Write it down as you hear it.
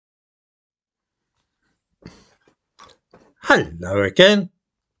Hello again.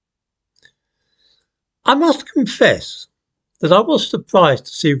 I must confess that I was surprised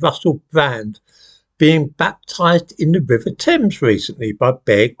to see Russell Brand being baptised in the River Thames recently by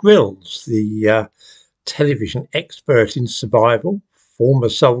Bear Grylls, the television expert in survival, former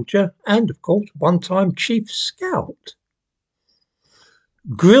soldier, and of course one-time chief scout.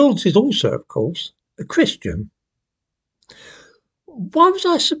 Grylls is also, of course, a Christian. Why was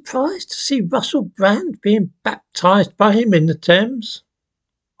I surprised to see Russell Brand being baptised by him in the Thames?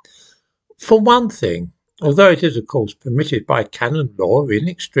 For one thing, although it is of course permitted by canon law in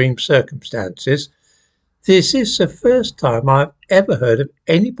extreme circumstances, this is the first time I've ever heard of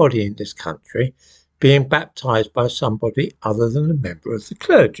anybody in this country being baptised by somebody other than a member of the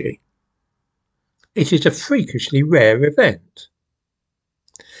clergy. It is a freakishly rare event.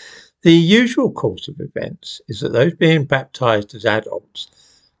 The usual course of events is that those being baptised as adults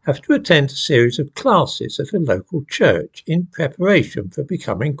have to attend a series of classes at a local church in preparation for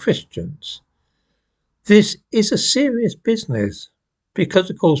becoming Christians. This is a serious business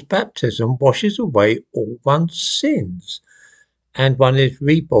because, of course, baptism washes away all one's sins and one is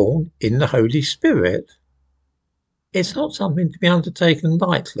reborn in the Holy Spirit. It's not something to be undertaken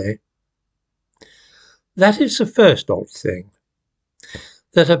lightly. That is the first odd thing,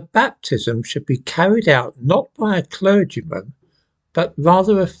 that a baptism should be carried out not by a clergyman, but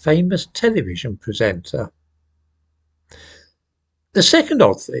rather a famous television presenter. The second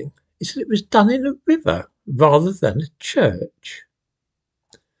odd thing is that it was done in a river rather than a church.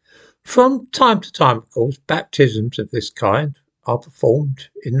 From time to time, of course, baptisms of this kind are performed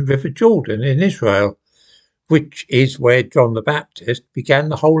in the River Jordan in Israel, which is where John the Baptist began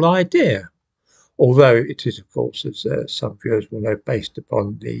the whole idea. Although it is, of course, as some viewers will know, based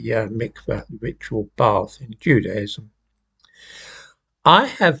upon the mikveh, the ritual bath in Judaism. I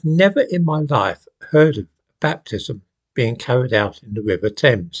have never in my life heard of baptism being carried out in the River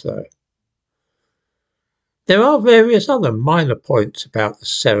Thames, though. There are various other minor points about the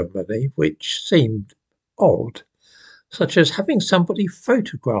ceremony which seemed odd, such as having somebody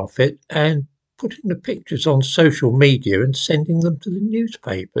photograph it and putting the pictures on social media and sending them to the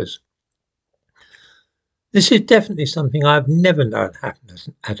newspapers. This is definitely something I've never known happen as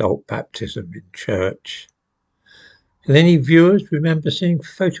an adult baptism in church. Can any viewers remember seeing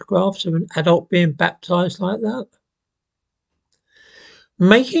photographs of an adult being baptised like that?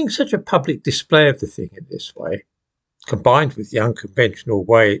 Making such a public display of the thing in this way, combined with the unconventional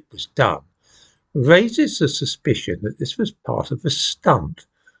way it was done, raises the suspicion that this was part of a stunt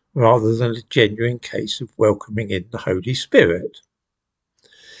rather than a genuine case of welcoming in the Holy Spirit.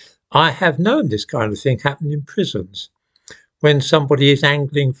 I have known this kind of thing happen in prisons, when somebody is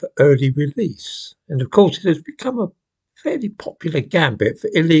angling for early release, and of course it has become a fairly popular gambit for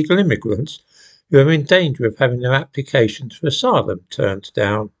illegal immigrants who are in danger of having their applications for asylum turned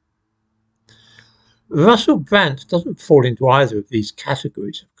down. Russell Brand doesn't fall into either of these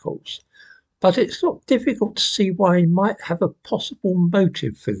categories, of course, but it's not difficult to see why he might have a possible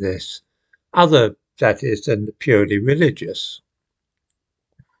motive for this, other, that is, than the purely religious.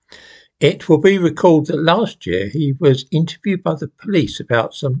 It will be recalled that last year he was interviewed by the police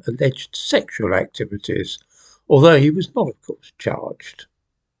about some alleged sexual activities, although he was not, of course, charged.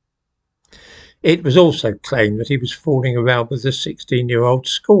 It was also claimed that he was fooling around with a 16-year-old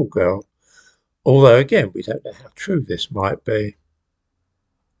schoolgirl, although again we don't know how true this might be.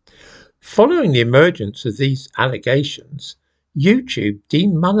 Following the emergence of these allegations, YouTube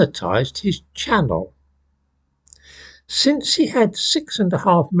demonetised his channel. Since he had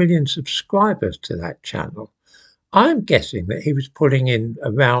 6.5 million subscribers to that channel, I'm guessing that he was pulling in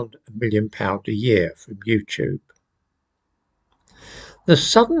around £1 million a year from YouTube. The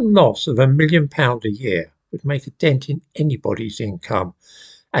sudden loss of £1 million a year would make a dent in anybody's income,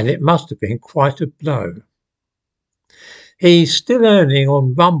 and it must have been quite a blow. He's still earning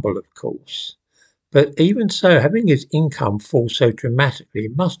on Rumble, of course, but even so, having his income fall so dramatically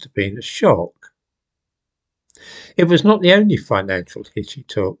must have been a shock. It was not the only financial hit he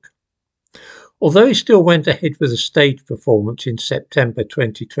took. Although he still went ahead with a stage performance in September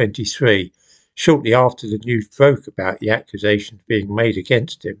 2023, shortly after the news broke about the accusations being made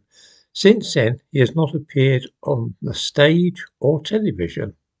against him, since then he has not appeared on the stage or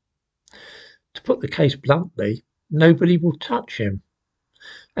television. To put the case bluntly, nobody will touch him,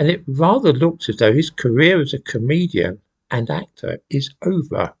 and it rather looks as though his career as a comedian and actor is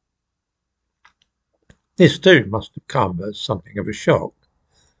over. This too must have come as something of a shock.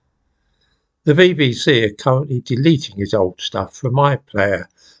 The BBC are currently deleting his old stuff from iPlayer,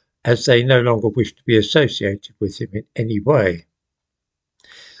 as they no longer wish to be associated with him in any way.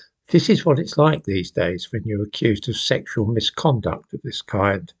 This is what it's like these days when you're accused of sexual misconduct of this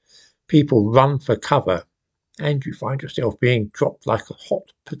kind. People run for cover, and you find yourself being dropped like a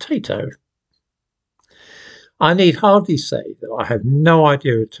hot potato. I need hardly say that I have no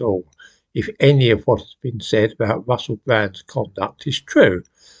idea at all if any of what has been said about Russell Brand's conduct is true,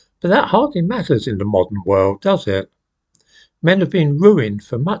 but that hardly matters in the modern world, does it? Men have been ruined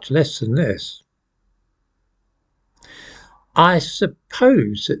for much less than this. I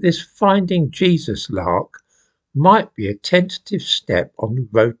suppose that this Finding Jesus lark might be a tentative step on the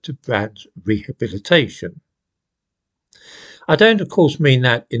road to Brand's rehabilitation. I don't, of course, mean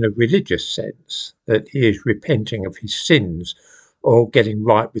that in a religious sense, that he is repenting of his sins or getting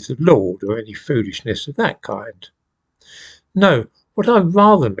right with the Lord or any foolishness of that kind. No, what I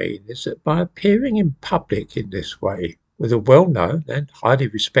rather mean is that by appearing in public in this way with a well-known and highly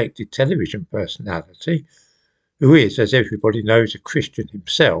respected television personality, who is, as everybody knows, a Christian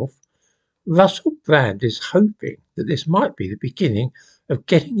himself, Russell Brand is hoping that this might be the beginning of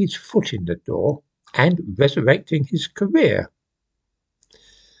getting his foot in the door and resurrecting his career.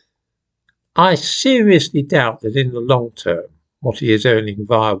 I seriously doubt that in the long term, what he is earning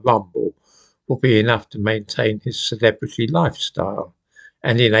via Rumble will be enough to maintain his celebrity lifestyle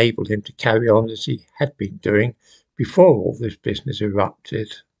and enable him to carry on as he had been doing before all this business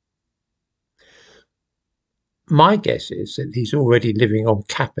erupted. My guess is that he's already living on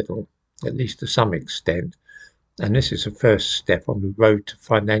capital, at least to some extent, and this is a first step on the road to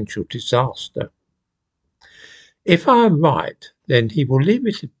financial disaster. If I am right, then he will leave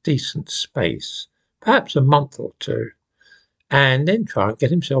it a decent space, perhaps a month or two, and then try and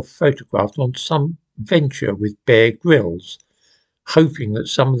get himself photographed on some venture with Bear Grylls, hoping that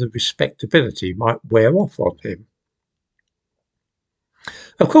some of the respectability might wear off on him.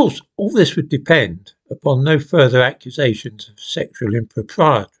 Of course, all this would depend upon no further accusations of sexual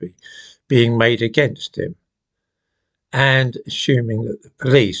impropriety being made against him, and assuming that the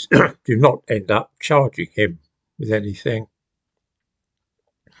police do not end up charging him with anything.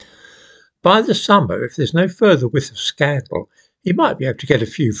 By the summer, if there's no further whiff of scandal, he might be able to get a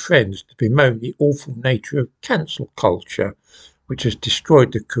few friends to bemoan the awful nature of cancel culture, which has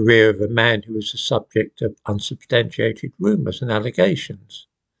destroyed the career of a man who was the subject of unsubstantiated rumours and allegations.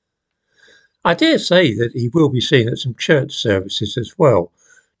 I dare say that he will be seen at some church services as well,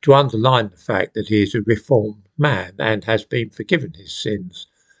 to underline the fact that he is a reformed man and has been forgiven his sins,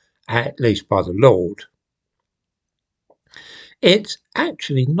 at least by the Lord. It's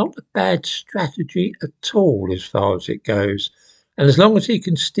actually not a bad strategy at all as far as it goes, and as long as he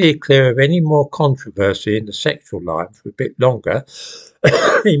can steer clear of any more controversy in the sexual line for a bit longer,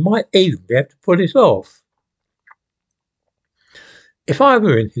 he might even be able to pull it off. If I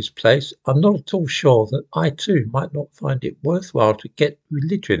were in his place, I'm not at all sure that I too might not find it worthwhile to get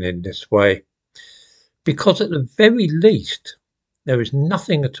religion in this way, because at the very least there is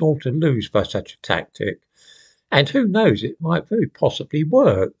nothing at all to lose by such a tactic, and who knows, it might very possibly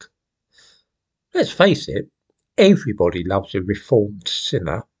work. Let's face it, everybody loves a reformed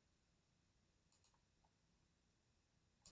sinner.